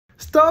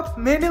Stop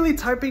manually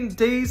typing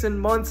days and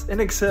months in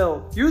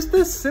Excel. Use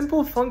this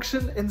simple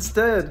function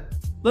instead.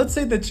 Let's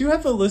say that you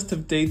have a list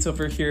of dates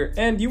over here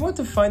and you want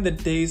to find the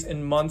days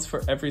and months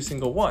for every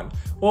single one.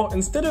 Well,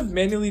 instead of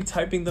manually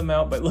typing them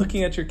out by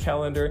looking at your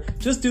calendar,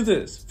 just do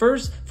this.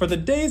 First, for the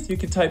days, you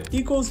can type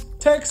equals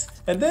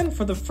text, and then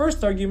for the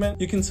first argument,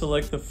 you can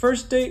select the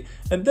first date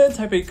and then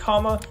type a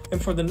comma.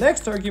 And for the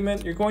next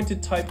argument, you're going to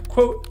type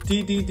quote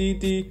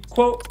DDDD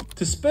quote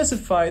to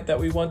specify that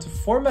we want to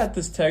format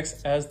this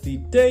text as the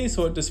day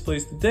so it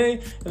displays the day,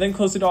 and then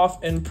close it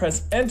off and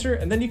press enter,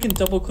 and then you can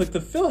double click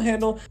the fill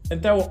handle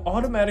and that will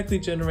automatically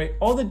generate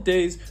all the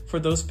days for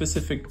those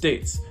specific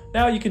dates.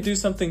 Now you can do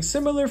something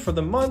similar for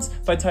the months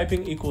by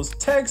typing equals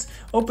text,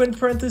 open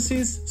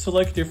parentheses,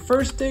 select your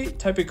first date,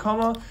 type a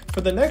comma.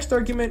 For the next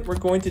argument, we're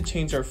going to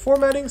change our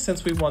formatting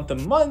since we want the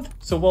month,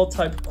 so we'll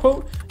type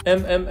quote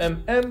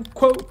MMMM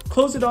quote,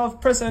 close it off,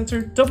 press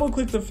enter, double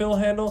click the fill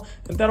handle,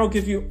 and that'll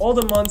give you all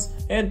the months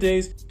and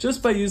days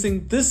just by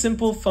using this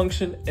simple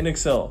function in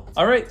Excel.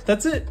 Alright,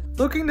 that's it.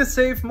 Looking to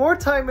save more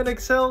time in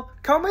Excel?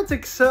 Comment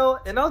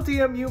Excel and I'll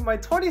DM you my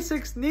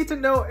 26 need to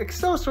know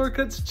Excel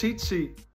shortcuts cheat sheet.